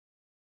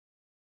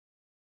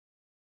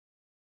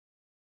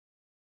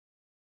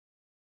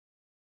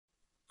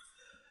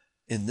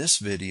In this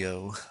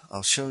video,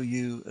 I'll show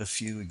you a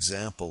few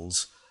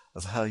examples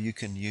of how you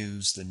can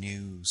use the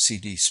new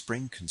CD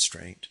spring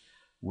constraint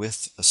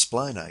with a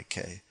spline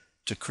IK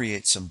to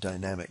create some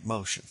dynamic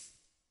motion.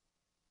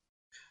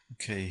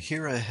 Okay,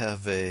 here I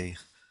have a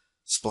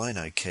spline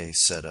IK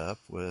set up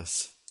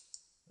with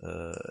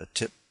a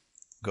tip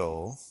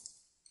goal,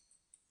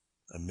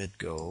 a mid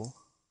goal,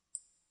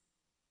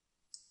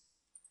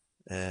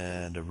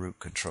 and a root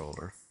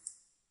controller.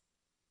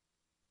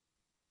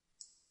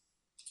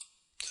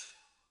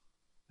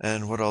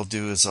 And what I'll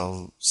do is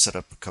I'll set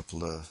up a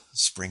couple of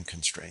spring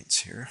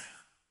constraints here.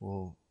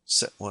 We'll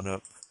set one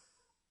up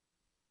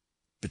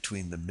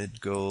between the mid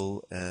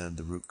goal and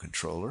the root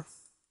controller.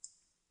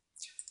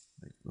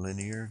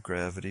 Linear,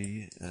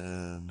 gravity,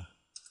 and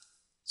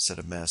set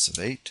a mass of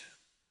 8.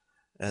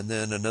 And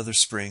then another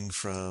spring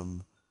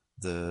from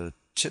the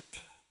tip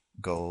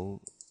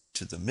goal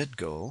to the mid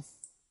goal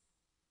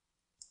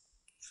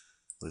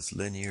with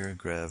linear,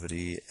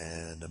 gravity,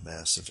 and a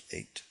mass of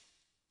 8.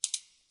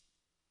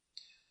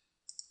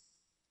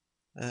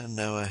 And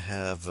now I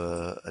have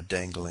a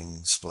dangling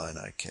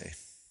spline IK.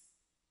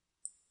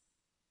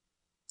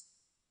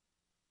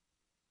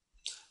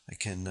 I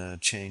can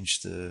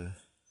change the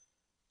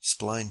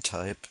spline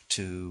type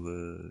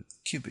to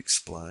cubic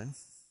spline,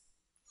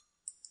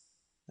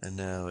 and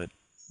now it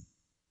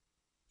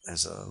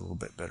has a little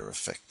bit better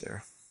effect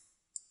there.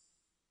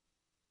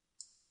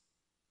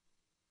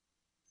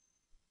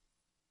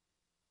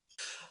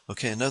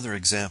 Okay, another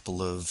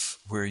example of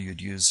where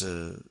you'd use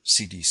a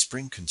CD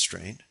spring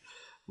constraint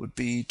would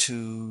be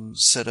to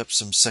set up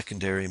some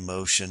secondary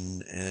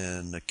motion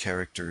in a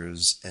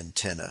character's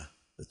antenna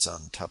that's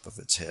on top of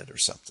its head or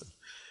something.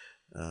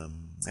 I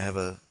have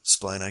a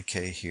spline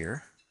IK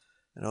here,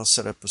 and I'll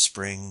set up a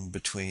spring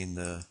between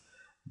the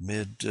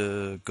mid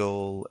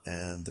goal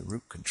and the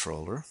root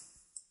controller.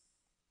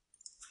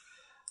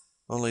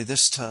 Only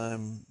this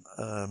time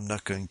I'm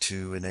not going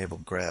to enable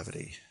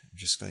gravity. I'm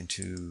just going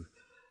to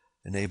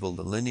enable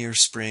the linear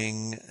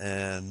spring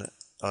and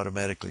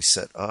automatically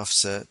set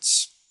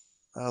offsets.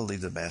 I'll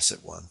leave the mass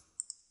at 1.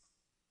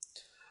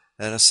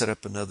 And I'll set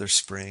up another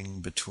spring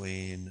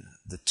between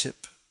the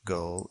tip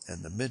goal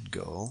and the mid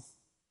goal.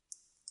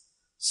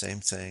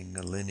 Same thing,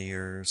 a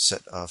linear,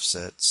 set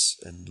offsets,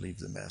 and leave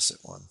the mass at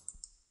 1.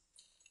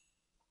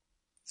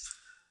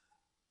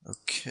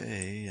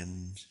 Okay,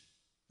 and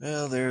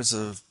well, there's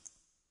a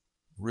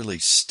really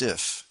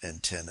stiff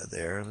antenna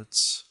there.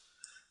 Let's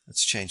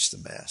change the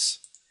mass.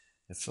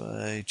 If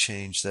I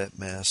change that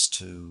mass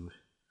to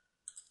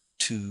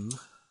 2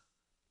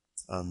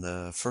 on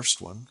the first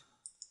one,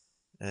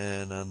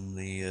 and on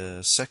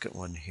the second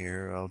one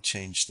here I'll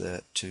change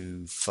that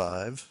to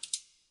 5.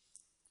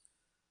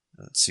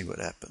 Let's see what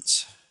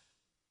happens.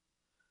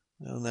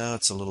 Well, now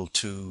it's a little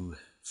too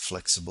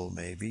flexible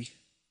maybe.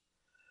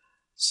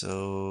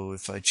 So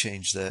if I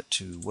change that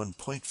to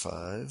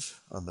 1.5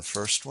 on the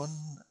first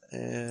one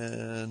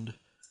and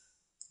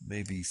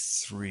maybe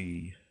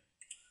 3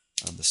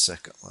 on the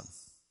second one.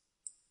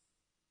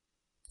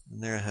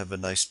 And there I have a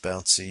nice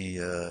bouncy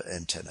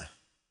antenna.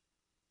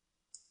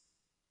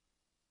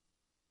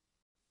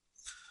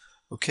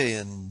 Okay,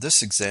 in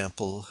this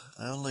example,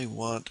 I only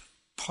want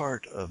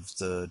part of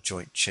the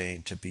joint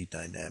chain to be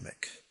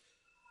dynamic.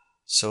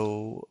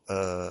 So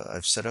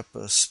I've set up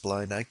a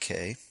spline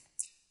IK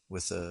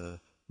with a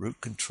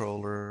root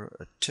controller,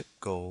 a tip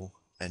goal,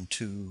 and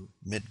 2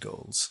 mid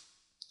goals.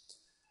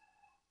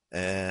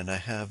 And I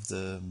have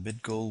the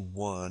mid goal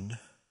 1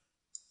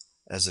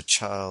 as a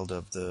child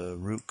of the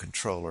root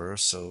controller,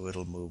 so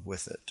it'll move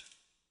with it.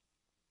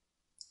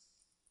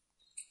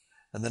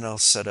 And then I'll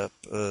set up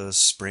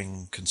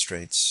spring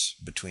constraints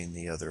between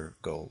the other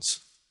goals.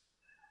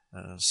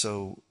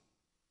 So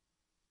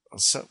I'll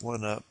set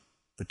one up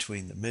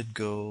between the mid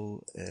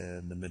goal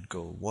and the mid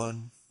goal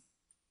 1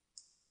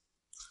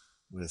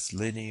 with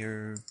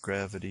linear,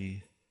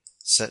 gravity,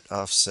 set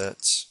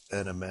offsets,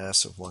 and a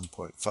mass of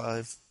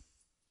 1.5.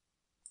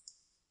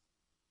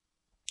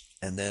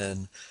 And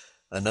then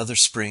another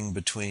spring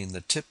between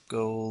the tip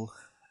goal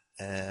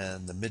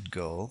and the mid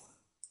goal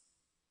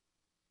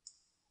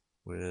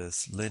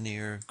with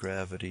linear,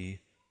 gravity,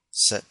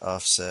 set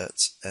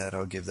offsets, and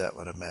I'll give that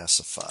one a mass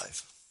of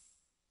 5.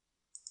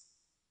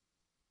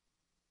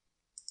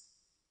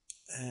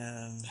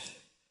 And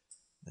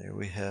there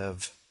we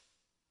have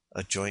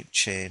a joint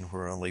chain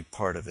where only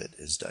part of it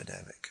is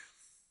dynamic.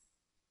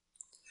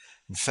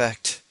 In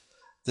fact,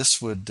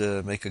 this would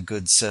make a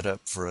good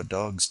setup for a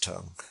dog's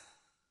tongue.